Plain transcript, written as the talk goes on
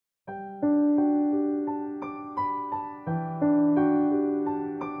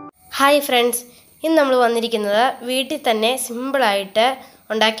Hi friends, ഇന്ന് നമ്മൾ വന്നിരിക്കുന്നത് വീട്ടിൽ തന്നെ സിമ്പിളായിട്ട്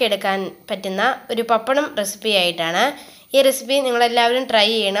ഉണ്ടാക്കിയെടുക്കാൻ പറ്റുന്ന ഒരു പപ്പടം റെസിപ്പി ആയിട്ടാണ്. ഈ റെസിപ്പി നിങ്ങളെല്ലാവരും ട്രൈ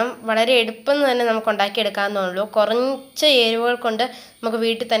ചെയ്യണം. വളരെ എളുപ്പം തന്നെ നമുക്ക് ഉണ്ടാക്കിയെടുക്കാവുന്നേ. കുറച്ച് ചേരുവകൾ കൊണ്ട് നമുക്ക്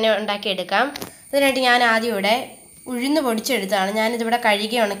വീട്ടിൽ തന്നെ ഉണ്ടാക്കിയെടുക്കാം. അതിനായിട്ട് ഞാൻ ആദ്യം ഇവിടെ ഉഴുന്ന് പൊടിച്ചെടുത്തതാണ്. ഞാനിതിവിടെ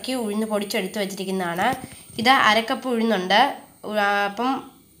കഴുകി ഉണക്കി ഉഴുന്ന് പൊടിച്ചെടുത്ത് വെച്ചിരിക്കുന്നതാണ്. ഇത് അരക്കപ്പ് ഉഴുന്നുണ്ട്. അപ്പം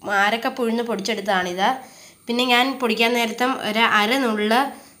അരക്കപ്പ് ഉഴുന്ന് പൊടിച്ചെടുത്തതാണിത്. പിന്നെ ഞാൻ പൊടിക്കാൻ നേരത്തും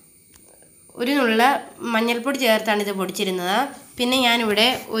ഒരു നുള്ള മഞ്ഞൾപ്പൊടി ചേർത്താണ് ഇത് പൊടിച്ചിരുന്നത്. പിന്നെ ഞാനിവിടെ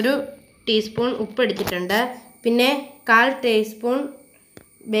 1 ടീസ്പൂൺ ഉപ്പ് എടുത്തിട്ടുണ്ട്. പിന്നെ 1/4 ടീസ്പൂൺ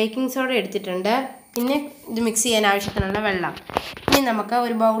ബേക്കിംഗ് സോഡ എടുത്തിട്ടുണ്ട്. പിന്നെ ഇത് മിക്സ് ചെയ്യാൻ ആവശ്യത്തിനുള്ള വെള്ളം. ഇനി നമുക്ക്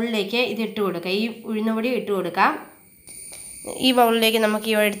ഒരു ബൗളിലേക്ക് ഇത് ഇട്ട് കൊടുക്കാം. ഈ ഉഴുന്നുപൊടി ഇട്ട് കൊടുക്കാം. ഈ ബൗളിലേക്ക് നമുക്ക്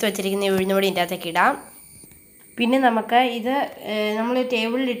ഈ എടുത്ത് വെച്ചിരിക്കുന്ന ഈ ഉഴുന്നുപൊടി ഇതിൻ്റെ അകത്തേക്ക് ഇടാം. പിന്നെ നമുക്ക് ഇത് നമ്മൾ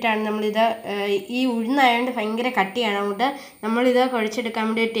ടേബിളിലിട്ടാണ് നമ്മളിത് ഈ ഉഴുന്നായതുകൊണ്ട് ഭയങ്കര കട്ടിയാണ്. അതുകൊണ്ട് നമ്മളിത് കുഴച്ചെടുക്കാൻ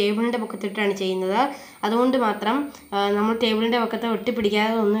വേണ്ടി ടേബിളിൻ്റെ പൊക്കത്തിട്ടാണ് ചെയ്യുന്നത്. അതുകൊണ്ട് മാത്രം നമ്മൾ ടേബിളിൻ്റെ പൊക്കത്ത്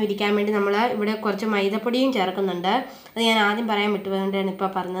ഒട്ടിപ്പിടിക്കാതെ ഒന്നും ഇരിക്കാൻ വേണ്ടി നമ്മൾ ഇവിടെ കുറച്ച് മൈദപ്പൊടിയും ചേർക്കുന്നുണ്ട്. അത് ഞാൻ ആദ്യം പറയാൻ വിട്ടുപോയതുകൊണ്ടാണ്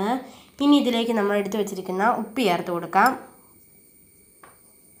ഇപ്പോൾ പറഞ്ഞത്. ഇനി ഇതിലേക്ക് നമ്മൾ എടുത്ത് വെച്ചിരിക്കുന്ന ഉപ്പ് ചേർത്ത് കൊടുക്കാം.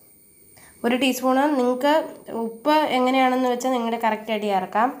 1 ടീസ്പൂണ്. നിങ്ങൾക്ക് ഉപ്പ് എങ്ങനെയാണെന്ന് വെച്ചാൽ നിങ്ങളുടെ കറക്റ്റായിട്ട്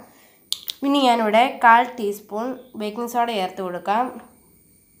ചേർക്കാം. പിന്നെ ഞാനിവിടെ 1/4 ടീസ്പൂൺ ബേക്കിംഗ് സോഡ ചേർത്ത് കൊടുക്കാം.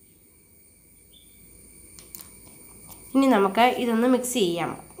 ഇനി നമുക്ക് ഇതൊന്ന് മിക്സ് ചെയ്യാം.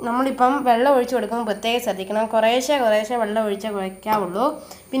 നമ്മളിപ്പം വെള്ളം ഒഴിച്ച് കൊടുക്കുമ്പോൾ പ്രത്യേകം ശ്രദ്ധിക്കണം. കുറേശ്ശെ വെള്ളം ഒഴിച്ചേ വയ്ക്കാവുള്ളൂ.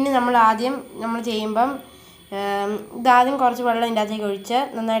 പിന്നെ നമ്മൾ ചെയ്യുമ്പം ഇതാദ്യം കുറച്ച് വെള്ളം ഇതിൻ്റെ അകത്തേക്ക് ഒഴിച്ച്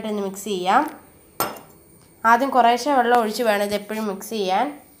നന്നായിട്ടൊന്ന് മിക്സ് ചെയ്യാം. ആദ്യം കുറേശ്ശെ വെള്ളം ഒഴിച്ച് വേണം ഇത് എപ്പോഴും മിക്സ് ചെയ്യാൻ.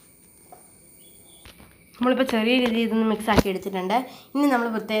 നമ്മളിപ്പോൾ ചെറിയ രീതിയിൽ ഇതൊന്ന് മിക്സാക്കി എടുത്തിട്ടുണ്ട്. ഇനി നമ്മൾ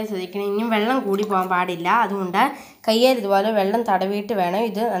പ്രത്യേകം ശ്രദ്ധിക്കണം, ഇനിയും വെള്ളം കൂടി പോകാൻ പാടില്ല. അതുകൊണ്ട് കയ്യിൽ ഇതുപോലെ വെള്ളം തടവിയിട്ട് വേണം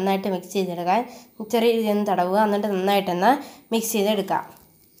ഇത് നന്നായിട്ട് മിക്സ് ചെയ്തെടുക്കാൻ. ചെറിയ രീതിയിൽ ഒന്ന് തടവുക, എന്നിട്ട് നന്നായിട്ടൊന്ന് മിക്സ് ചെയ്തെടുക്കാം.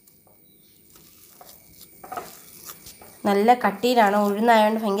 നല്ല കട്ടിയിലാണ്,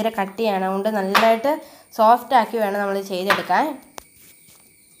 ഉഴുന്നായതുകൊണ്ട് ഭയങ്കര കട്ടിയാണ്. അതുകൊണ്ട് നല്ലതായിട്ട് സോഫ്റ്റാക്കി വേണം നമ്മൾ ചെയ്തെടുക്കാൻ.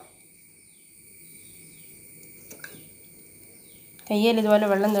 കയ്യിൽ ഇതുപോലെ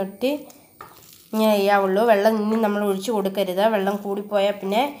വെള്ളം തൊട്ടി ഇങ്ങനെ ചെയ്യാവുള്ളൂ. വെള്ളം ഇനി നമ്മൾ ഒഴിച്ച് കൊടുക്കരുത്. വെള്ളം കൂടിപ്പോയാൽ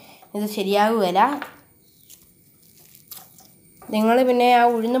പിന്നെ ഇത് ശരിയാകുകയില്ല. നിങ്ങൾ പിന്നെ ആ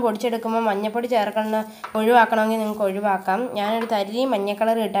ഉഴുന്ന് പൊടിച്ചെടുക്കുമ്പോൾ മഞ്ഞൾപ്പൊടി ഒഴിവാക്കണമെങ്കിൽ നിങ്ങൾക്ക് ഒഴിവാക്കാം. ഞാനൊരു തരി മഞ്ഞ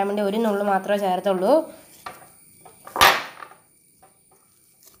കളർ കിട്ടാൻ വേണ്ടി 1 നുള്ളു മാത്രമേ ചേർത്തുള്ളൂ.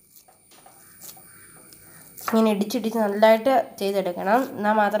 ഇങ്ങനെ ഇടിച്ചിടിച്ച് നല്ലതായിട്ട് ചെയ്തെടുക്കണം.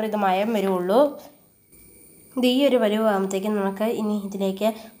 എന്നാൽ മാത്രമേ ഇത് മയം വരുള്ളൂ. ഇത് ഈ ഒരു പരുവാകുമ്പോഴത്തേക്കും നമുക്ക് ഇനി ഇതിലേക്ക്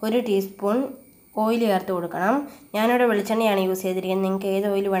 1 ടീസ്പൂൺ ഓയിൽ ചേർത്ത് കൊടുക്കണം. ഞാനിവിടെ വെളിച്ചെണ്ണയാണ് യൂസ് ചെയ്തിരിക്കുന്നത്. നിങ്ങൾക്ക് ഏത്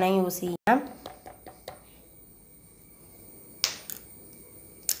ഓയിൽ വേണമെങ്കിൽ യൂസ് ചെയ്യാം.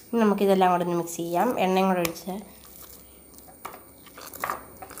 നമുക്കിതെല്ലാം കൂടെ ഒന്ന് മിക്സ് ചെയ്യാം. എണ്ണയും കൂടെ ഒഴിച്ച്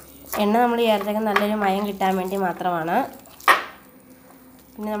എണ്ണ നമ്മൾ ചേർത്തേക്ക് നല്ലൊരു മയം കിട്ടാൻ വേണ്ടി മാത്രമാണ്.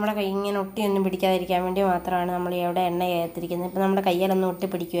 പിന്നെ നമ്മുടെ കൈ ഇങ്ങനെ ഒട്ടിയൊന്നും പിടിക്കാതിരിക്കാൻ വേണ്ടി മാത്രമാണ് നമ്മൾ ഇവിടെ എണ്ണ ചേർത്തിരിക്കുന്നത്. ഇപ്പം നമ്മുടെ കയ്യിലൊന്നും ഒട്ടി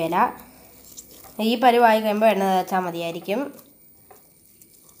പിടിക്കുകയില്ല. ഈ പരുവായി കഴിയുമ്പോൾ എണ്ണ തേച്ചാൽ മതിയായിരിക്കും.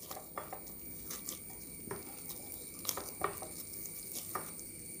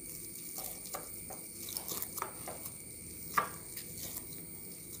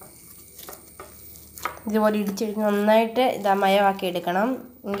 ഇതുപോലെ ഇടിച്ചിടിച്ച് നന്നായിട്ട് മയമാക്കി എടുക്കണം.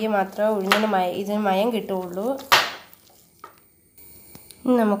 എങ്കിൽ മാത്രമേ ഇതിന് മയം കിട്ടുകയുള്ളൂ.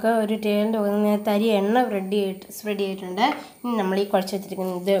 ഇനി നമുക്ക് ഒരു ടേബിളിൻ്റെ തരി എണ്ണ സ്പ്രെഡ് ചെയ്തിട്ടുണ്ട്. ഇനി നമ്മൾ ഈ കുഴച്ച്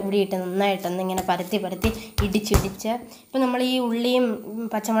വെച്ചിരിക്കുന്നത് ഇത് ഇവിടെ ഇട്ട് നന്നായിട്ടൊന്ന് ഇങ്ങനെ പരത്തി ഇടിച്ചിടിച്ച് ഇപ്പം നമ്മൾ ഈ ഉള്ളിയും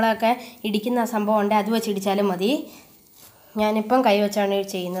പച്ചമുളകൊക്കെ ഇടിക്കുന്ന സംഭവം ഉണ്ട്, അത് വെച്ചിടിച്ചാലും മതി. ഞാനിപ്പം കൈ വെച്ചാണ്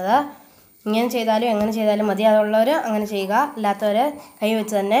ചെയ്യുന്നത്. ഇങ്ങനെ ചെയ്താലും എങ്ങനെ ചെയ്താലും മതി. അതുള്ളവർ അങ്ങനെ ചെയ്യുക. അല്ലാത്തവർ കൈ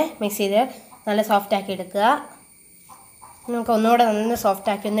വെച്ച് തന്നെ മിക്സ് ചെയ്ത് നല്ല സോഫ്റ്റാക്കി എടുക്കുക. നമുക്ക് ഒന്നുകൂടെ നല്ല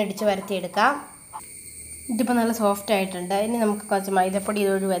സോഫ്റ്റാക്കി ഒന്ന് ഇടിച്ച് വരത്തിയെടുക്കാം. ഇതിപ്പോൾ നല്ല സോഫ്റ്റ് ആയിട്ടുണ്ട്. ഇനി നമുക്ക് കുറച്ച് മൈദപ്പൊടി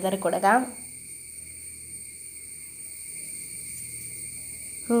ഇതൊരു വിതറി കൊടുക്കാം.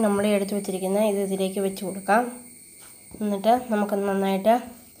 നമ്മൾ എടുത്ത് വെച്ചിരിക്കുന്ന ഇതിലേക്ക് വെച്ച് കൊടുക്കാം. എന്നിട്ട് നമുക്ക് നന്നായിട്ട്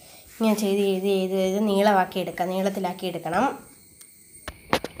ഇങ്ങനെ ചെയ്ത് നീളത്തിലാക്കി എടുക്കണം.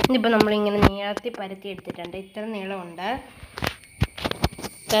 ഇതിപ്പോൾ നമ്മളിങ്ങനെ നീളത്തിൽ പരത്തി എടുത്തിട്ടുണ്ട്. ഇത്ര നീളമുണ്ട്,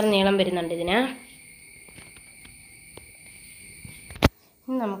 ഇത്ര നീളം വരുന്നുണ്ട് ഇതിന്.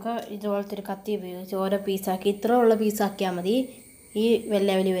 നമുക്ക് ഇതുപോലത്തെ ഒരു കത്തി ഉപയോഗിച്ച് ഓരോ പീസാക്കി ഇത്രയുള്ള പീസാക്കിയാൽ മതി. ഈ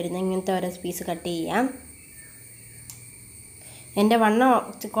ലെവലിൽ വരുന്ന ഇങ്ങനത്തെ ഓരോ പീസ് കട്ട് ചെയ്യാം. എൻ്റെ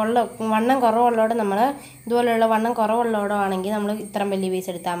വണ്ണം കുറവുള്ളതോടെ നമ്മൾ ഇതുപോലെയുള്ള വണ്ണം കുറവുള്ളതോടെ ആണെങ്കിൽ നമ്മൾ ഇത്ര വലിയ പീസ്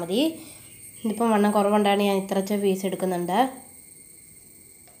എടുത്താൽ മതി. ഇതിപ്പം വണ്ണം കുറവുണ്ടാണ് ഞാൻ ഇത്രച്ച പീസ് എടുക്കുന്നുണ്ട്.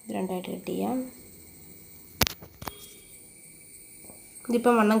 ഇത് രണ്ടായിട്ട് കട്ട് ചെയ്യാം.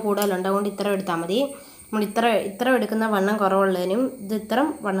 ഇതിപ്പം വണ്ണം കൂടുതലുണ്ട്, അതുകൊണ്ട് ഇത്ര എടുത്താൽ മതി. നമ്മൾ ഇത്ര എടുക്കുന്ന വണ്ണം കുറവുള്ളതിനും ഇത് ഇത്ര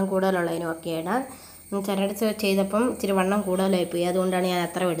വണ്ണം കൂടുതലുള്ളതിനും ഒക്കെയാണ്. ചിലയിടത്ത് ചെയ്തപ്പം ഇച്ചിരി വണ്ണം കൂടുതലായിപ്പോയി, അതുകൊണ്ടാണ് ഞാൻ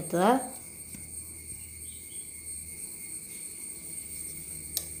അത്ര എടുത്തത്.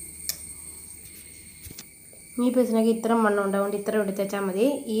 ഈ പീസിനൊക്കെ ഇത്ര വണ്ണം ഉണ്ടാവുകൊണ്ട് ഇത്ര എടുത്ത് വെച്ചാൽ മതി.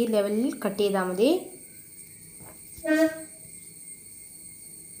 ഈ ലെവലിൽ കട്ട് ചെയ്താൽ മതി.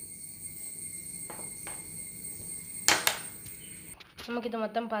 നമുക്കിത്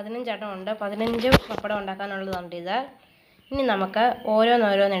മൊത്തം 15 എണ്ണം ഉണ്ട്. 15 പപ്പടം ഉണ്ടാക്കാനുള്ളതുണ്ട് ഇത്. ഇനി നമുക്ക്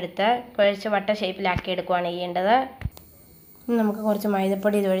ഓരോന്നോരോന്നെടുത്ത് കുഴച്ച് വട്ട ഷേപ്പിലാക്കി എടുക്കുകയാണ് ചെയ്യേണ്ടത്. ഇനി നമുക്ക് കുറച്ച്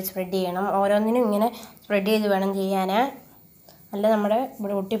മൈദപ്പൊടി ഇതുവഴി സ്പ്രെഡ് ചെയ്യണം. ഓരോന്നിനും ഇങ്ങനെ സ്പ്രെഡ് ചെയ്ത് വേണം ചെയ്യാൻ, അല്ല നമ്മുടെ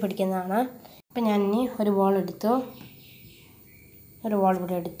ഇവിടെ ഒട്ടി പിടിക്കുന്നതാണ്. അപ്പം ഞാൻ ഇനി ഒരു ബോൾ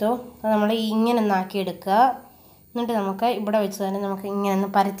ഇവിടെ എടുത്തു. അത് നമ്മൾ ഇങ്ങനെ ഒന്നാക്കി എടുക്കുക. എന്നിട്ട് നമുക്ക് ഇവിടെ വെച്ച് തന്നെ നമുക്ക് ഇങ്ങനെ ഒന്ന്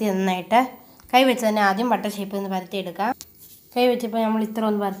പരത്തി നന്നായിട്ട് കൈ വെച്ച് തന്നെ ആദ്യം വട്ട ഷേപ്പിൽ നിന്ന് പരത്തിയെടുക്കാം. കൈ വെച്ചപ്പോൾ നമ്മൾ ഇത്ര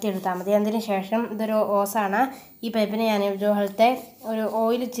ഒന്ന് പരത്തിയെടുത്താൽ മതി. അതിന് ശേഷം ഇതൊരു ഓസാണ്. ഈ പൈപ്പിന് ഞാൻ ഇതുപോലത്തെ ഒരു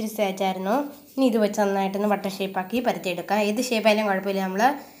ഓയിൽ ഇച്ചിരി തേച്ചായിരുന്നു. ഇനി ഇത് വെച്ച് നന്നായിട്ടൊന്ന് വട്ട ഷേപ്പാക്കി പരത്തിയെടുക്കാം. ഏത് ഷേപ്പായാലും കുഴപ്പമില്ല, നമ്മൾ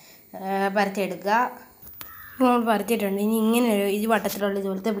പരത്തിയെടുക്കുക. നമ്മൾ പരത്തിയിട്ടുണ്ട്. ഇനി ഇങ്ങനെ ഈ വട്ടത്തിലുള്ള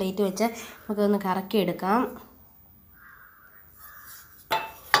ഇതുപോലത്തെ പ്ലേറ്റ് വെച്ച് നമുക്കൊന്ന് കറക്കിയെടുക്കാം.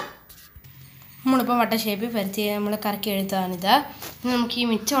 നമ്മളിപ്പോൾ വട്ട ഷേപ്പിൽ പരത്തി നമ്മൾ കറക്കി എടുത്തതാണിത്. ഇനി നമുക്ക് ഈ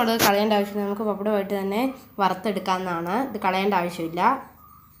മിച്ചമുള്ളത് കളയേണ്ട ആവശ്യമില്ല. നമുക്ക് പപ്പടമായിട്ട് തന്നെ വറുത്തെടുക്കാവുന്നതാണ്. ഇത് കളയേണ്ട ആവശ്യമില്ല.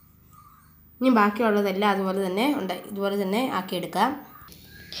 ഇനി ബാക്കിയുള്ളതെല്ലാം അതുപോലെ തന്നെ ഇതുപോലെ തന്നെ ആക്കിയെടുക്കാം.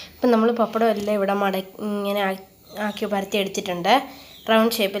 ഇപ്പം നമ്മൾ പപ്പടം എല്ലാം ഇവിടെ ഇങ്ങനെ ആക്കി പരത്തി എടുത്തിട്ടുണ്ട്.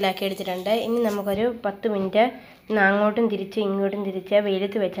 റൗണ്ട് ഷേപ്പിലാക്കി എടുത്തിട്ടുണ്ട്. ഇനി നമുക്കൊരു 10 മിനിറ്റ് അങ്ങോട്ടും തിരിച്ച് ഇങ്ങോട്ടും തിരിച്ച്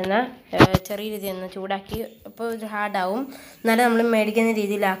വെയിലത്ത് വെച്ചെന്ന് ചെറിയ രീതിയിൽ ഒന്ന് ചൂടാക്കി. അപ്പോൾ ഇത് ഹാർഡാവും, എന്നാലും നമ്മൾ മേടിക്കുന്ന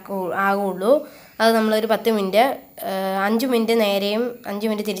രീതിയിൽ ആകുള്ളൂ. അത് നമ്മളൊരു 10 മിനിറ്റ് 5 മിനിറ്റ് നേരെയും 5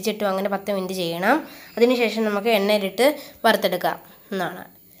 മിനിറ്റ് തിരിച്ചിട്ടും അങ്ങനെ 10 മിനിറ്റ് ചെയ്യണം. അതിനുശേഷം നമുക്ക് എണ്ണയിലിട്ട് വറുത്തെടുക്കാം എന്നാണ്.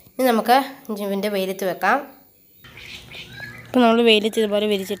 ഇനി നമുക്ക് 5 മിനിറ്റ് വെയിലത്ത് വെക്കാം. ഇപ്പോൾ നമ്മൾ വെയിലത്ത് ഇതുപോലെ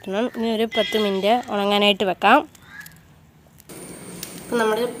വിരിച്ചിട്ടണം. ഇനി ഒരു 10 മിനിറ്റ് ഉണങ്ങാനായിട്ട് വെക്കാം. ഇപ്പം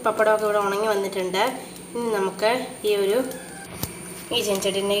നമ്മൾ പപ്പടമൊക്കെ ഇവിടെ ഉണങ്ങി വന്നിട്ടുണ്ട്. ഇനി നമുക്ക് ഈ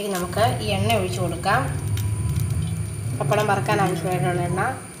ചെഞ്ചട്ടിയിലേക്ക് നമുക്ക് ഈ എണ്ണ ഒഴിച്ചു കൊടുക്കാം. പപ്പടം വറുക്കാൻ ആവശ്യമായിട്ടുള്ള എണ്ണ.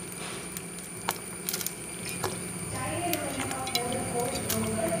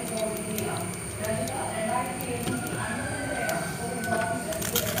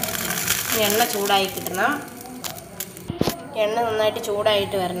 എണ്ണ ചൂടായി കിട്ടണം. എണ്ണ നന്നായിട്ട്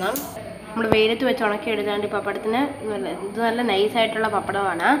ചൂടായിട്ട് വരണം. നമ്മൾ വെയിലത്ത് വെച്ച് ഉണക്കി എടുക്കാണ്ട് പപ്പടത്തിന് ഇത് നല്ല നൈസായിട്ടുള്ള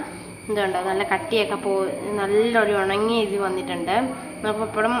പപ്പടമാണ്. ഇതുണ്ട്, നല്ല കട്ടിയൊക്കെ നല്ലൊരു ഉണങ്ങി ഇത് വന്നിട്ടുണ്ട്.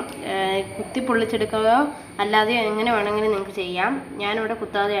 പപ്പടം കുത്തി പൊള്ളിച്ചെടുക്കുകയോ അല്ലാതെ എങ്ങനെ വേണമെങ്കിലും നിങ്ങൾക്ക് ചെയ്യാം. ഞാനിവിടെ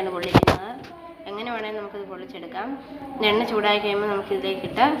കുത്താതെയാണ് പൊള്ളിക്കുന്നത്. എങ്ങനെ വേണമെങ്കിലും നമുക്കിത് പൊള്ളിച്ചെടുക്കാം. എണ്ണ ചൂടായി കഴിയുമ്പോൾ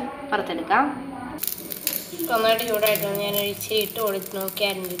നമുക്കിതിലേക്കിട്ട് വറുത്തെടുക്കാം. നന്നായിട്ട് ചൂടായിട്ട് ഞാൻ ഇച്ചിരി ഇട്ട് കൊടുത്ത്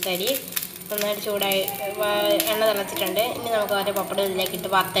നോക്കിയായിരുന്നു. തരി നന്നായിട്ട് ചൂടായി എണ്ണ തിളച്ചിട്ടുണ്ട്. ഇനി നമുക്ക് ഓരോ പപ്പടം ഇതിലേക്കിട്ട്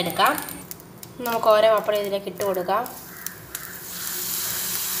വറുത്തെടുക്കാം. നമുക്ക് ഓരോ പപ്പടം ഇതിലേക്ക് ഇട്ട് കൊടുക്കാം.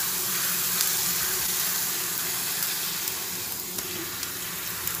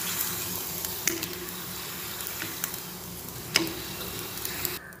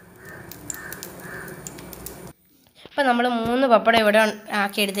 ഇപ്പം നമ്മൾ 3 പപ്പടം ഇവിടെ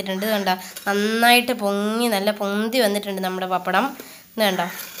ആക്കി എടുത്തിട്ടുണ്ട്. ഇത് കണ്ടോ, നന്നായിട്ട് നല്ല പൊന്തി വന്നിട്ടുണ്ട് നമ്മുടെ പപ്പടം. ഇത് കണ്ടോ,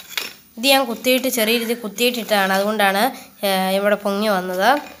 ഇത് ഞാൻ കുത്തിയിട്ട് ചെറിയ രീതിയിൽ കുത്തിയിട്ടിട്ടാണ്, അതുകൊണ്ടാണ് ഇവിടെ പൊങ്ങി വന്നത്.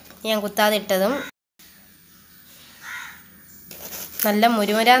 ഞാൻ കുത്താതെ ഇട്ടതും. നല്ല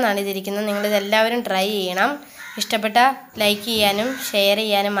മുരുമുരാന്നാണ് ഇതിരിക്കുന്നത്. നിങ്ങളിതെല്ലാവരും ട്രൈ ചെയ്യണം. ഇഷ്ടപ്പെട്ട ലൈക്ക് ചെയ്യാനും ഷെയർ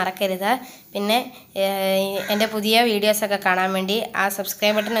ചെയ്യാനും മറക്കരുത്. പിന്നെ എൻ്റെ പുതിയ വീഡിയോസൊക്കെ കാണാൻ വേണ്ടി ആ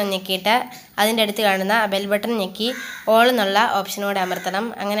സബ്സ്ക്രൈബ് ബട്ടൺ ഞെക്കിയിട്ട് അതിൻ്റെ അടുത്ത് കാണുന്ന ബെൽ ബട്ടൺ ഞെക്കി ഓൾ എന്നുള്ള ഓപ്ഷനോടെ അമർത്തണം.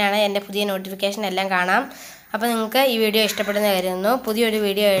 അങ്ങനെയാണ് എൻ്റെ പുതിയ നോട്ടിഫിക്കേഷൻ എല്ലാം കാണാം. അപ്പോൾ നിങ്ങൾക്ക് ഈ വീഡിയോ ഇഷ്ടപ്പെടുന്ന കരുതുന്നു. പുതിയൊരു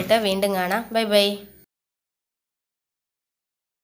വീഡിയോ ആയിട്ട് വീണ്ടും കാണാം. Bye bye.